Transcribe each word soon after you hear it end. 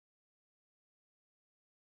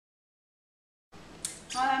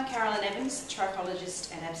Hi, I'm Carolyn Evans,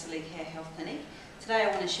 Trichologist at Absolique Hair Health Clinic. Today I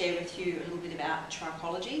want to share with you a little bit about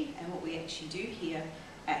trichology and what we actually do here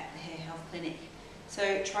at the Hair Health Clinic. So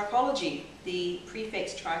trichology, the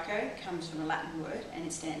prefix tricho comes from a Latin word and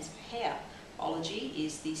it stands for hair. Ology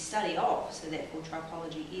is the study of, so therefore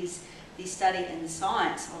trichology is the study and the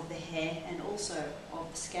science of the hair and also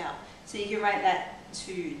of the scalp. So you can relate that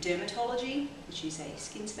to dermatology, which is a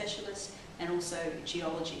skin specialist, and also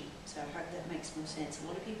geology. So I hope that makes more sense. A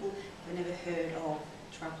lot of people have never heard of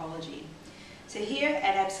trichology. So here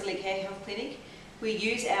at Absolique Hair Health Clinic, we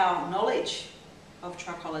use our knowledge of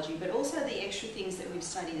trichology, but also the extra things that we've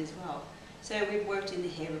studied as well. So we've worked in the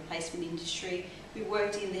hair replacement industry, we've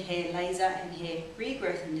worked in the hair laser and hair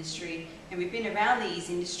regrowth industry, and we've been around these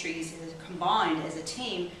industries combined as a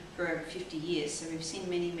team for over 50 years. So we've seen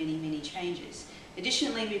many, many, many changes.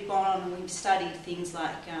 Additionally, we've gone on and we've studied things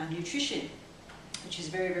like nutrition, which is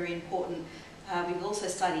very, very important. We've also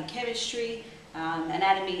studied chemistry,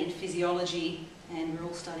 anatomy and physiology, and we're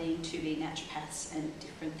all studying to be naturopaths and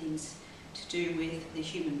different things to do with the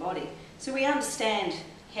human body. So we understand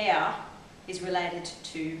hair is related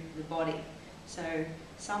to the body. So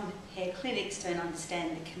some hair clinics don't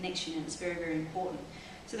understand the connection, and it's very, very important.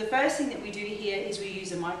 So the first thing that we do here is we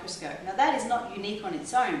use a microscope. Now that is not unique on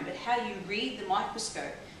its own, but how you read the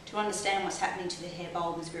microscope to understand what's happening to the hair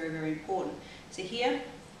bulb is very, very important. So here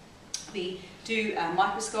we do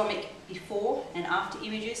microscopic before and after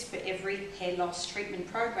images for every hair loss treatment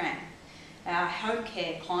program. Our home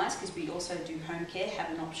care clients, because we also do home care,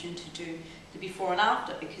 have an option to do the before and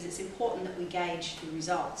after because it's important that we gauge the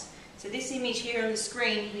results. So this image here on the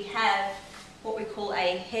screen, we have what we call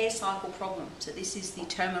a hair cycle problem. So this is the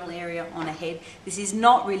terminal area on a head. This is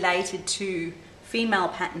not related to female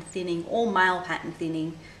pattern thinning or male pattern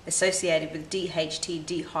thinning associated with DHT,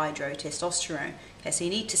 dihydrotestosterone. Okay, so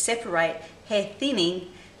you need to separate hair thinning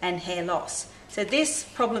and hair loss. So this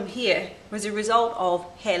problem here was a result of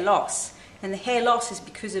hair loss, and the hair loss is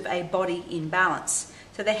because of a body imbalance.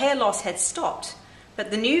 So the hair loss had stopped,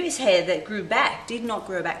 but the new hair that grew back did not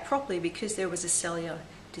grow back properly because there was a cellular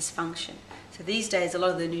dysfunction. So these days, a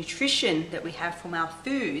lot of the nutrition that we have from our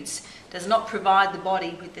foods does not provide the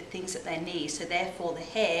body with the things that they need. So therefore, the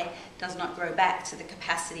hair does not grow back to the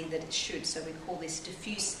capacity that it should. So we call this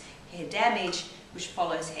diffuse hair damage, which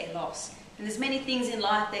follows hair loss. And there's many things in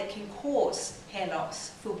life that can cause hair loss.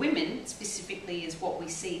 For women, specifically, is what we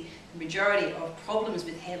see the majority of problems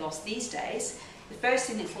with hair loss these days. The first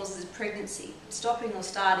thing that causes is pregnancy, stopping or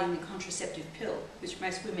starting the contraceptive pill, which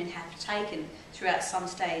most women have taken throughout some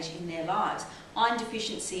stage in their lives. Iron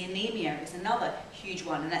deficiency anemia is another huge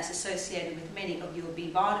one, and that's associated with many of your B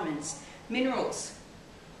vitamins. Minerals.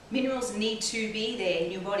 Minerals need to be there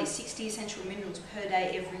in your body, 60 essential minerals per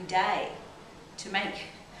day, every day, to make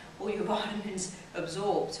all your vitamins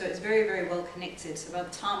absorb. So it's very, very well connected. So by the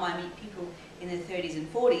time I meet people in their 30s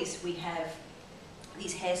and 40s, we have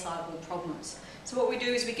these hair cycle problems. So what we do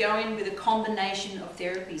is we go in with a combination of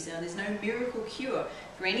therapies. Now there's no miracle cure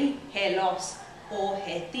for any hair loss or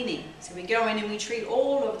hair thinning. So we go in and we treat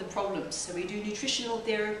all of the problems. So we do nutritional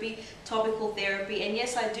therapy, topical therapy, and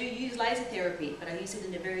yes, I do use laser therapy, but I use it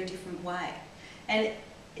in a very different way. And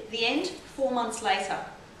at the end, 4 months later,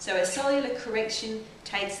 so a cellular correction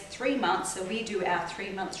takes 3 months, so we do our 3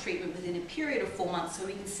 months treatment within a period of 4 months so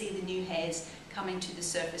we can see the new hairs coming to the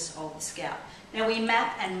surface of the scalp. Now we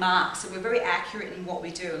map and mark, so we're very accurate in what we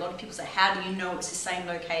do. A lot of people say, how do you know it's the same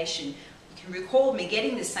location? You can record me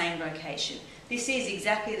getting the same location. This is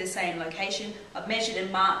exactly the same location. I've measured and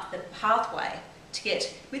marked the pathway to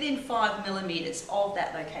get within 5 millimeters of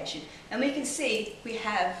that location. And we can see we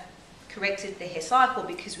have corrected the hair cycle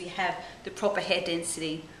because we have the proper hair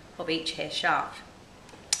density of each hair shaft.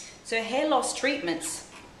 So hair loss treatments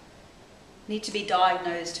need to be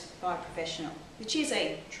diagnosed by a professional, which is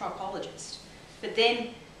a trichologist. But then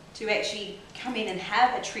to actually come in and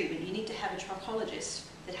have a treatment, you need to have a trichologist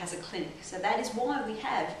that has a clinic. So that is why we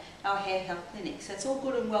have our hair health clinic. So it's all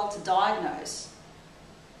good and well to diagnose,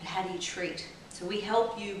 but how do you treat? So we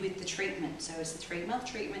help you with the treatment. So it's a 3-month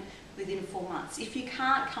treatment within 4 months. If you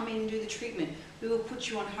can't come in and do the treatment, we will put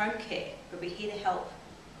you on home care, but we're here to help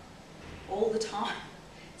all the time.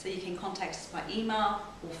 So you can contact us by email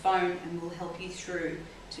or phone and we'll help you through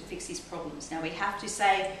to fix these problems. Now we have to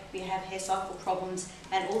say we have hair cycle problems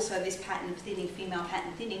and also this pattern of thinning, female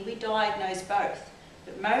pattern thinning. We diagnose both,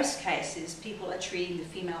 but most cases people are treating the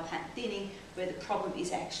female pattern thinning where the problem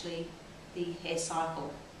is actually the hair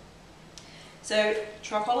cycle. So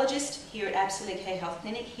Trichologist here at Absolique Hair Health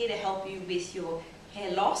Clinic, here to help you with your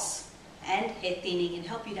hair loss and hair thinning and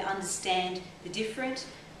help you to understand the different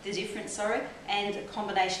the difference, and a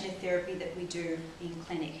combination of therapy that we do in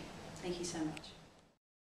clinic. Thank you so much.